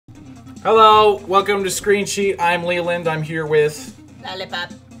Hello, welcome to Screencheat. I'm Leland. I'm here with Lollipop.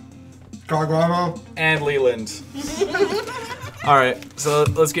 And Leland. Alright, so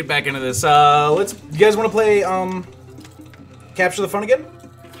let's get back into this. You guys want to play Capture the Fun again?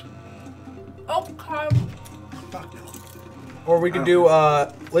 Okay. Or we could do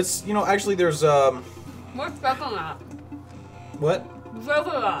actually there's What's Juggernaut? what?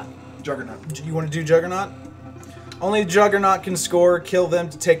 Juggernaut. You want to do Juggernaut? Only Juggernaut can score, kill them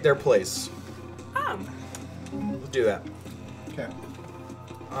to take their place. Oh. Let's do that. Okay.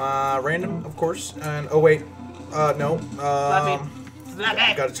 Random, of course. And oh wait, no. Flappy.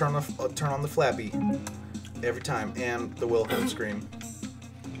 Flappy. Gotta turn on the flappy every time, and the Wilhelm scream.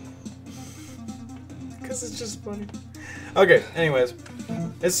 Cause it's just funny. Okay. Anyways,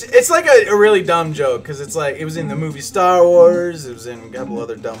 it's like a really dumb joke, cause it's like it was in the movie Star Wars. It was in a couple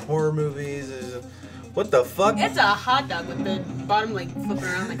other dumb horror movies. What the fuck? It's a hot dog with the bottom like flipping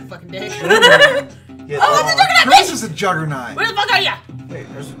around like a fucking dick. Yeah, Oh, it's a juggernaut! This is a juggernaut. Where the fuck are ya? Wait,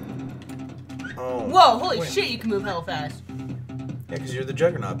 there's. Oh. Whoa, holy wait. shit, you can move hella fast. Yeah, cause you're the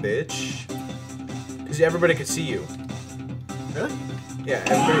Juggernaut, bitch. Cause everybody could see you. Really? Yeah,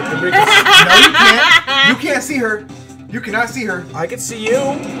 everybody could see. No, you can't. You can't see her. You cannot see her. I could see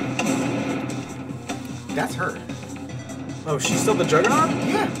you. That's her. Oh, she's still the Juggernaut?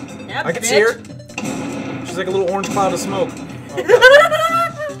 Yeah. Yep, I can bitch. see her. She's like a little orange cloud of smoke.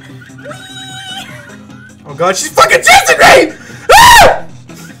 Oh god, she's fucking chasing me! Ah!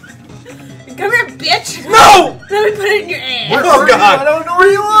 Come here, bitch! No! Let me put it in your ass. Where Oh, are you? God. I don't know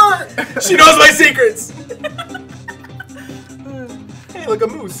where you are. She knows my secrets! Hey, look, a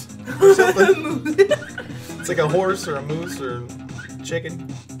moose. Or something. It's like a horse or a moose or chicken.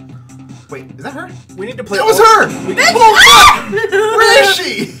 Wait, is that her? We need to play. That was her! Where is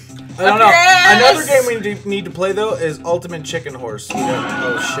she? I don't know. Yes! Another game we need to play though is Ultimate Chicken Horse.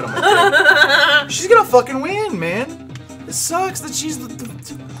 Oh shit! I'm gonna She's gonna fucking win, man. It sucks that she's the.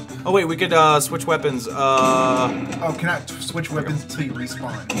 Oh wait, we could switch weapons. Oh, can I switch weapons until you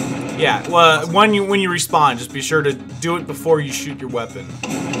respawn? Yeah. Well, when you respawn, just be sure to do it before you shoot your weapon.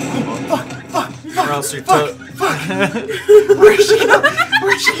 Fuck! Or else you're Fuck! Where'd she go?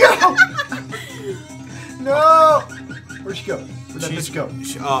 Where'd she go? No! Where'd she go? Where'd that bitch go?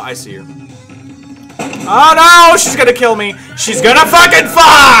 Oh, I see her. Oh no! She's gonna kill me. She's gonna fucking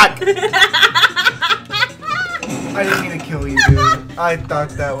fuck! I didn't mean to kill you, dude. I thought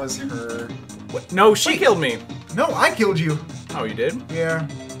that was her. What? No, she killed me. No, I killed you. Oh, you did? Yeah.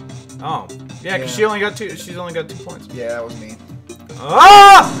 Oh, yeah, because Yeah. she only got two. She's only got 2 points. Yeah, that was me.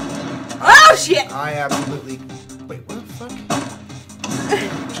 Ah! Oh shit! I absolutely. Wait, what the fuck? I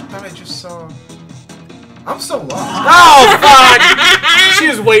thought I just saw. I'm so lost. Oh fuck! She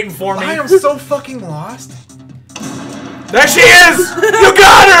was waiting for me. I am so fucking lost. There she is! You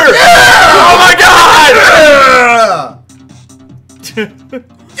got her! Yeah! Oh my god!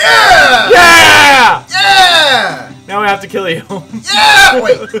 Yeah! Yeah! Yeah! Now we have to kill you. Yeah!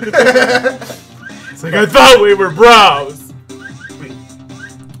 Wait. It's like I thought we were bros. Wait.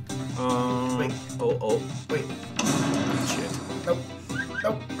 Wait. Oh. Wait. Shit. Nope.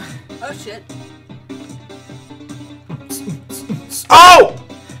 Nope. Oh shit. Oh!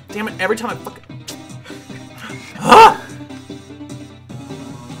 Damn it! Every time I fucking. Ah!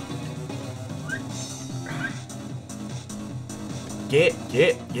 Get.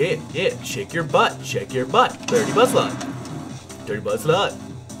 Shake your butt. 30 butt slut. 30 butt slut.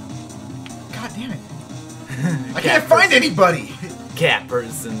 God damn it. I can't find anybody. Cat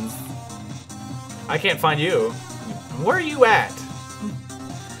persons. I can't find you. Where are you at?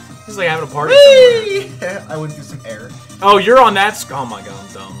 He's like having a party somewhere. I went through some air. Oh, you're on that. Oh my god,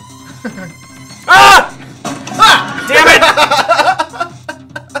 I'm dumb. Ah! Ah! Damn it!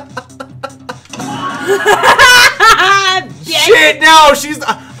 Shit! No, she's.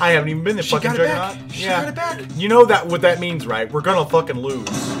 I haven't even been there. She Fucking got it Juggernaut. back. She got it back. You know what that means, right? We're gonna fucking lose.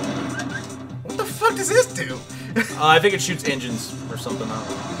 What the fuck does this do? I think it shoots engines or something.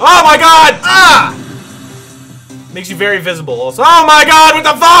 Oh my god! Ah! Makes you very visible. Also. Oh my god! What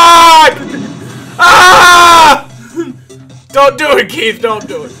the fuck? Ah! Don't do it, Keith. Don't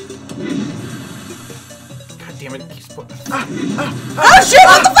do it. God damn it! Keith's putting. Oh shit!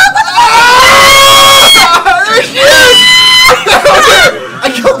 What the fuck? There she is! I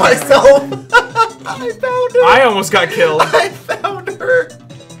killed myself. I found her. I almost got killed. I found her.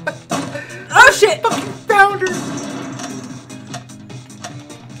 Oh shit! Fucking found her.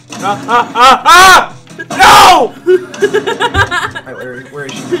 No! Alright, where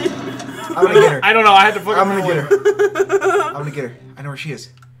is she? I'm gonna get her. I don't know. I had to fucking. I'm gonna get her. I'm gonna get her. I know where she is.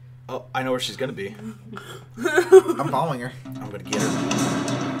 Oh, I know where she's gonna be. I'm following her. I'm gonna get her.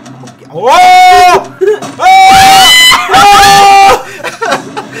 Whoa! Oh!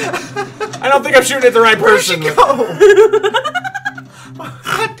 I don't think I'm shooting at the right person. Where'd she go?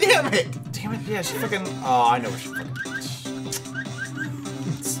 God damn it! Damn it! Yeah, she fucking. Oh, I know where she fucking.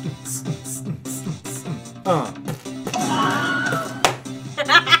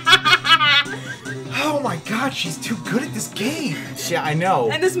 Oh my god, she's too good at this game. Yeah, I know.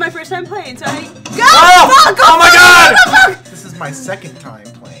 And this is my first time playing, so I. Oh my god! This is my second time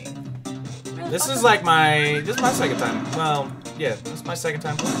playing. This is like my. This is my second time. Well, yeah, this is my second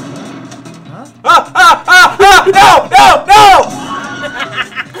time playing. Huh? No!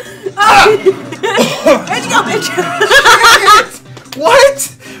 Where'd you go, bitch? What?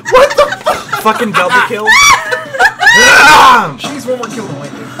 What the fuck? Fucking double kill. She needs one more kill to win,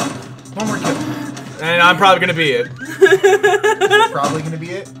 dude. One more kill. And I'm probably gonna be it. Probably gonna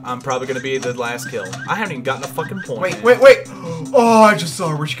be it? I'm probably gonna be the last kill. I haven't even gotten a fucking point. Wait. Oh, I just saw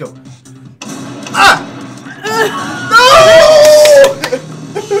her. Where'd she go? Ah! No!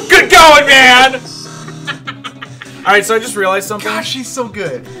 Good going, man! Alright, so I just realized something. Gosh, she's so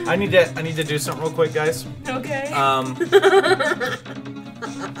good. I need to do something real quick, guys. Okay.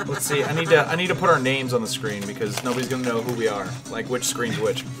 Let's see. I need to put our names on the screen because nobody's gonna know who we are. Like which screen's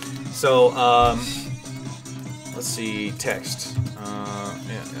which. So, let's see. Text. I'll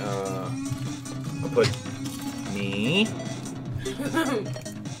put me.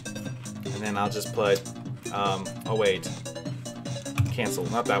 And then I'll just put, oh wait. Cancel,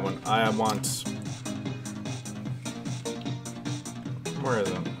 not that one. I want... Where is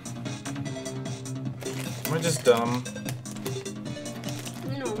it? Am I just dumb?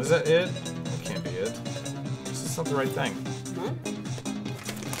 No. Is that it? That can't be it. This is not the right thing. Huh?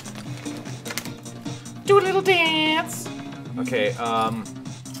 Do a little dance! Okay, I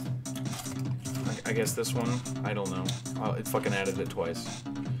guess this one? I don't know. Oh, it fucking added it twice.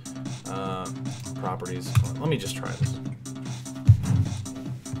 Properties. Let me just try this.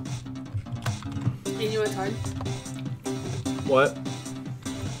 You know what's hard? What?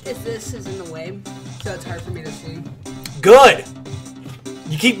 This is in the way, so it's hard for me to see. Good!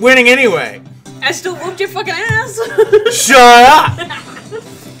 You keep winning anyway! I still whooped your fucking ass! Shut up!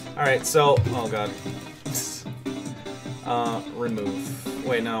 Alright, so... Oh god. Remove.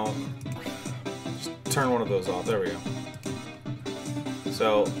 Wait, no. Just turn one of those off. There we go.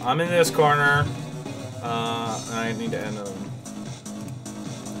 So, I'm in this corner. I need to end them.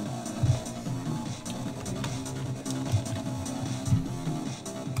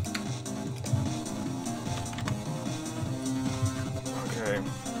 Okay.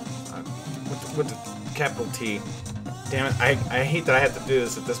 With the capital T. Damn it, I hate that I have to do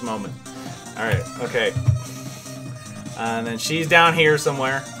this at this moment. Alright, okay. And then she's down here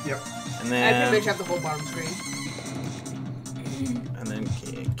somewhere. Yep. And I then... pretty much have the whole bottom screen. And then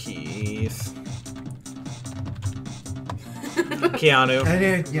Keith. Keanu. I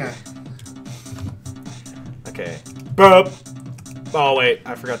did, yeah. Okay. Boop! Oh, wait.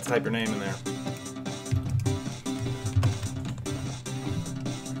 I forgot to type your name in there.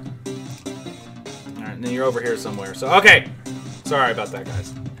 Alright, and then you're over here somewhere. So, okay! Sorry about that,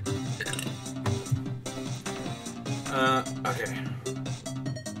 guys. Okay.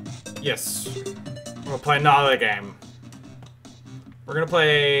 Yes. We're gonna play another game. We're gonna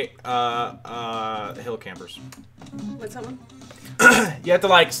play, Hill Campers. What's that one? You have to,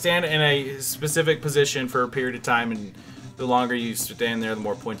 like, stand in a specific position for a period of time, and the longer you stand there, the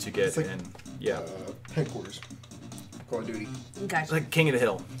more points you get, It's like, and, yeah. Headquarters. Call of Duty. Gotcha. It's like King of the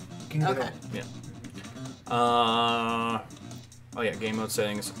Hill. King of the Okay. Hill. Yeah. Oh yeah, game mode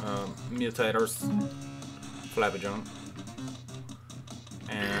settings. Mutators. Flappy jump.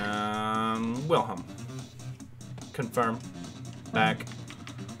 And Wilhelm. Confirm. Back.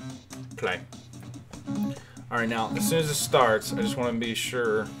 Play. Alright, now, as soon as it starts, I just want to be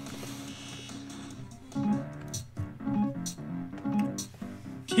sure.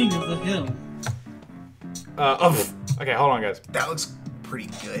 King of the Hill. Oh, okay, hold on, guys. That looks pretty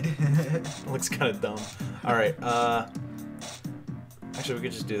good. It looks kind of dumb. Alright, actually, we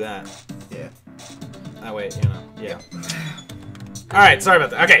could just do that. Yeah. That way, you know, yeah. Alright, sorry about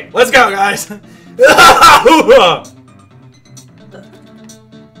that. Okay, let's go, guys!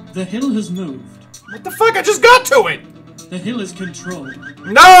 The hill has moved. What the fuck? I just got to it! The hill is controlled.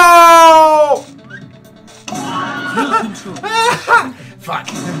 No! Hill controlled. Fuck.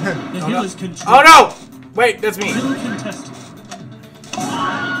 The hill is controlled. Oh no! Wait, that's me. Hill contested.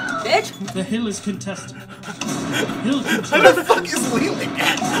 Bitch! The hill is contested. Hill Where controlled. the fuck is Leland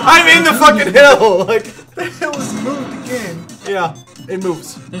at? I'm in the fucking hill! Like, The hill is moved again. yeah, it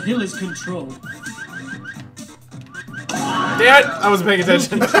moves. The hill is controlled. Damn it! I wasn't paying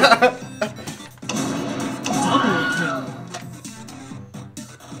attention. Double kill.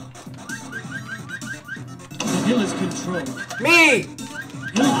 The hill is controlled. Me! Hill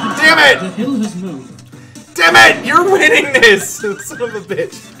controlled. Damn it! The hill has moved. Damn it! You're winning this! Son of a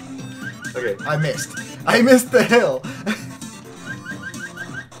bitch. Okay. I missed. I missed the hill.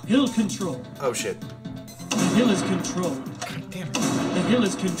 Hill control. Oh shit. The hill is controlled. God damn it. The hill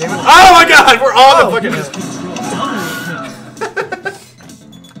is controlled. Damn it. Oh my god! We're on the The fucking hill is controlled. Double kill.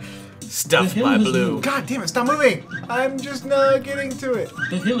 stuffed The hill by is blue. moved. God damn it, stop moving! I'm just not getting to it.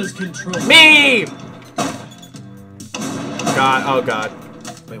 The hill is controlled. Me! God, oh god.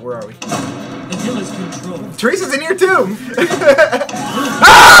 Wait, where are we? The hill is controlled. Teresa's in here too!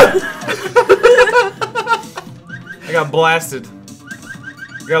 I got blasted.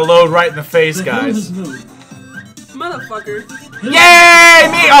 I got load right in the face, The hill guys. has moved. Motherfucker. Yay!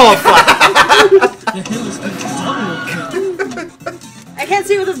 Me! Oh fuck! The hill is controlled. Double kill. I can't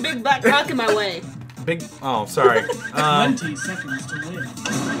see with this big black rock in my way. Big. Oh, sorry. 20 seconds to win.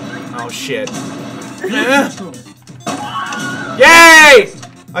 Oh shit. Hill control. Yay!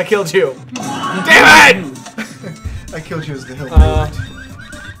 I killed you. Damn it! I killed you as the hill Uh,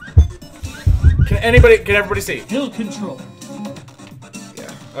 moved. Can everybody see? Hill control. Yeah.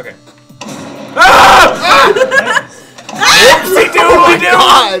 Okay. Ah! Whoopsie doodly doo!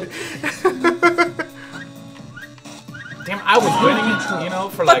 God! Damn, I was winning it, you know,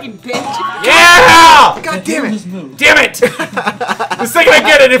 for like. Fucking bitch. Yeah! God The damn hill it! has moved. Damn it! The second I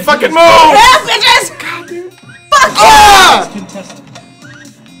get it, it fucking moves! Yeah, bitches! God damn it! Ah! Contested.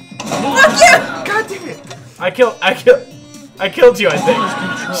 Fuck you! God damn it! I killed you, I think.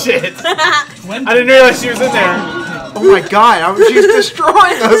 Shit. 20. I didn't realize she was in there. Oh my god, she's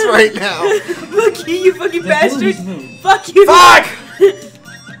destroying us right now! Fuck you, you fucking The hill bastard! has moved. Fuck you! Fuck!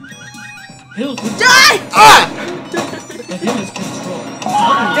 Hill control. Die! Ah! The hill is controlled.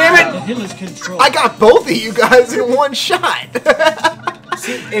 Double Damn kill. it! The hill is controlled. I got both of you guys in one shot!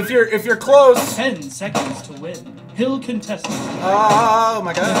 See, if you're close. 10 seconds to win. Hill contested. Oh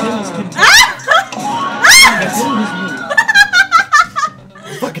my The hill is god. contested. The hill has moved.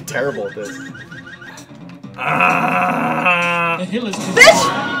 I'm fucking terrible at this. The hill is controlled. Bitch!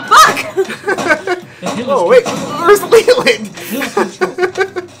 Fuck! The hill is Oh wait, controlled. where's Leland? Hill control.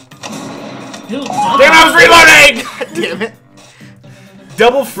 Hill Damn, I was reloading! God damn it.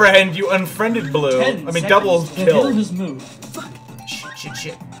 Double friend, you unfriended blue. 10 I mean, seconds. double The hill kill. has moved.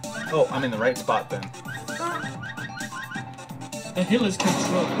 Shit. Oh, I'm in the right spot then. The hill is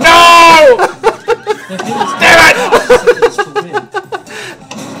controlled. No! The hill is Damn it! 5 seconds to win.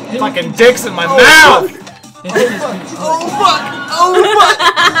 Hill Fucking dicks in my Oh, mouth! The hill is controlled. Oh fuck! Oh fuck!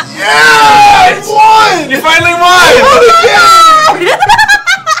 Yeah! I won! You finally won!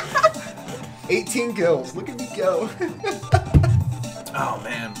 18 kills. Look at me go. Oh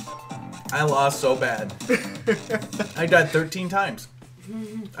man, I lost so bad. I died 13 times.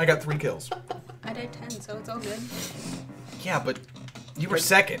 I got 3 kills. I did 10, so it's all good. Yeah, but you were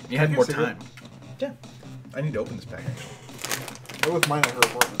second. You had Can I more get a cigarette? time. Yeah. I need to open this package. Go with mine at her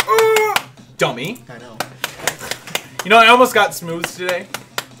apartment. Dummy. I know. You know, I almost got smooths today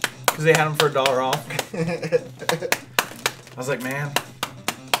because they had them for $1 off. I was like, man,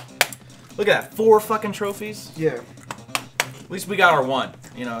 look at that, 4 fucking trophies. Yeah. At least we got our 1.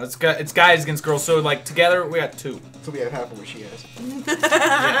 You know, it's guys against girls, so like together we got 2. So we have half of what she has.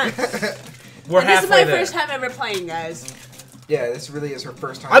 We're This is my halfway there. first time ever playing, guys. Yeah, this really is her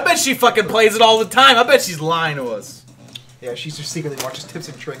first time. I bet she fucking plays it all the time. I bet she's lying to us. Yeah, she's just secretly watches tips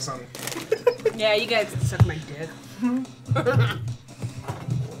and tricks on. Yeah, you guys can suck my dick.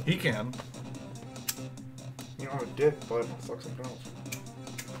 He can. You don't have a dick, but fuck something else.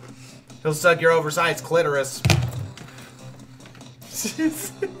 He'll suck your oversized clitoris.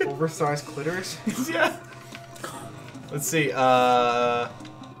 Oversized clitoris? Yeah. Let's see.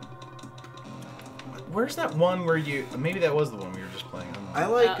 Where's that one where you? Maybe that was the one we were just playing. I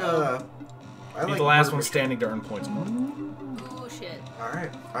like. Uh-oh. I Be like the last murder one mystery. standing to earn points. Oh shit. All right.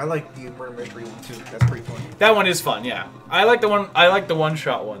 I like the murder mystery one too. That's pretty fun. That one is fun. Yeah. I like the one. I like the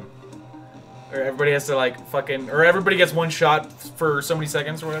one-shot one. Or everybody has to like fucking, or everybody gets one shot for so many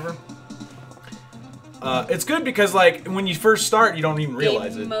seconds or whatever. It's good because like when you first start, you don't even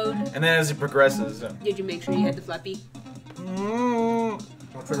realize Game it, mode. and then as it progresses. Did you make sure you had the flappy?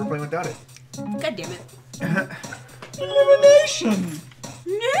 What's ever playing without it? God damn it. Elimination.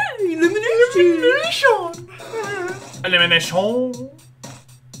 Elimination.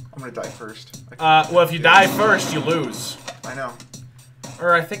 I'm gonna die first. Well, if you die first, you lose. I know.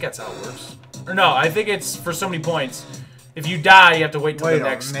 Or I think that's how it works. Or no, I think it's for so many points. If you die, you have to wait till Wait the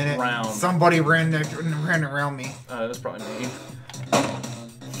next a minute. round. Somebody ran around me. That's probably me.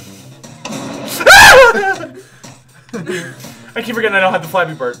 I keep forgetting I don't have the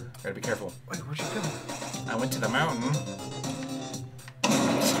Flappy Bird. Gotta be careful. Wait, where'd you go? I went to the mountain.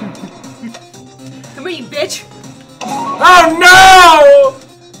 Come here, you bitch. Oh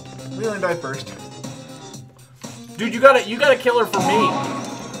no! Leland died first. Dude, you gotta kill her for me.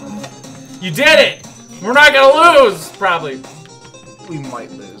 You did it! We're not gonna lose, probably. We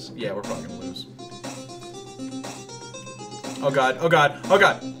might lose. Yeah, we're probably gonna lose. Oh god, oh god, oh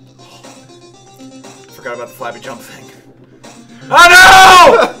god. Forgot about the flappy jump thing. Oh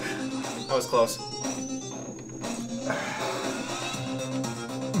no! That was close.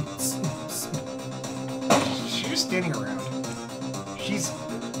 She's just standing around. She's...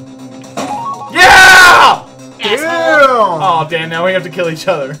 Yeah! Damn! Oh damn, now we have to kill each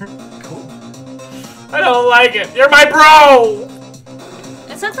other. Cool. I don't like it. You're my bro!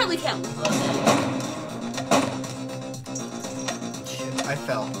 It sucks that we can't love Shit, I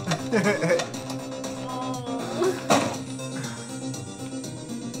fell.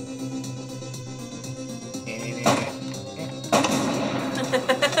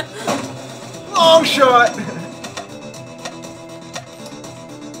 Long shot!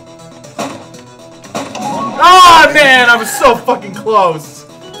 Oh man, I was so fucking close. I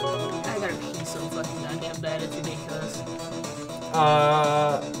gotta pee so fucking goddamn bad, it's ridiculous.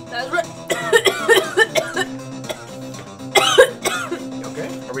 That's right. You okay?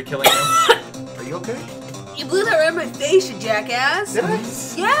 Are we killing him? Are you okay? You blew that right in my face, you jackass. Did I?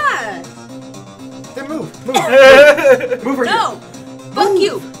 Yeah. Then move. Move. Move her. No. Fuck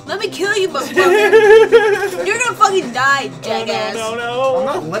you. Let me kill you, motherfucker. You're gonna fucking die, jackass. No, no, I'm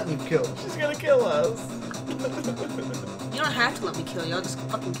no. not letting you kill. She's gonna kill us. You don't have to let me kill you. I'll just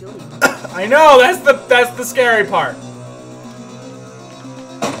fucking kill you. I know, that's the scary part.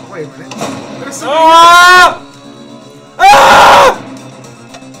 Wait a minute. There's something. Ah! Ah!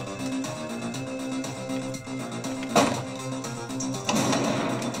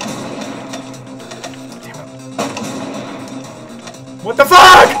 What the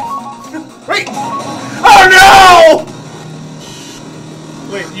fuck? Wait! Oh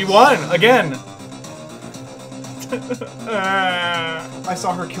no! Wait, you won again. I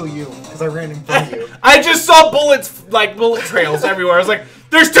saw her kill you because I ran in front of you. I just saw bullets, like bullet trails everywhere. I was like,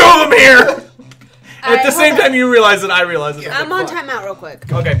 "There's two of them here." And at the same time, you realize it. I realize it. I'm on timeout real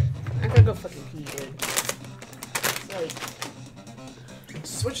quick. Okay. I gotta go fucking pee, dude. Like,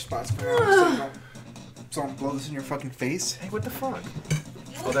 Switch spots for now. So don't blow this in your fucking face. Hey, what the fuck?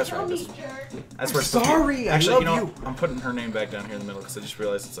 Oh, that's right. That's where it's I'm sorry, I Actually, love you know you. what? I'm putting her name back down here in the middle because I just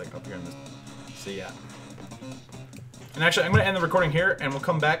realized it's like up here in this. So yeah. And actually, I'm gonna end the recording here, and we'll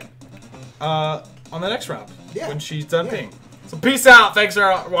come back on the next round when she's done peeing. So peace out. Thanks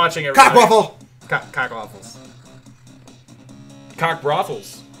for watching, everybody. Cock waffle. Cock waffles. Cock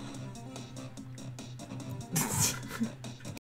brothels.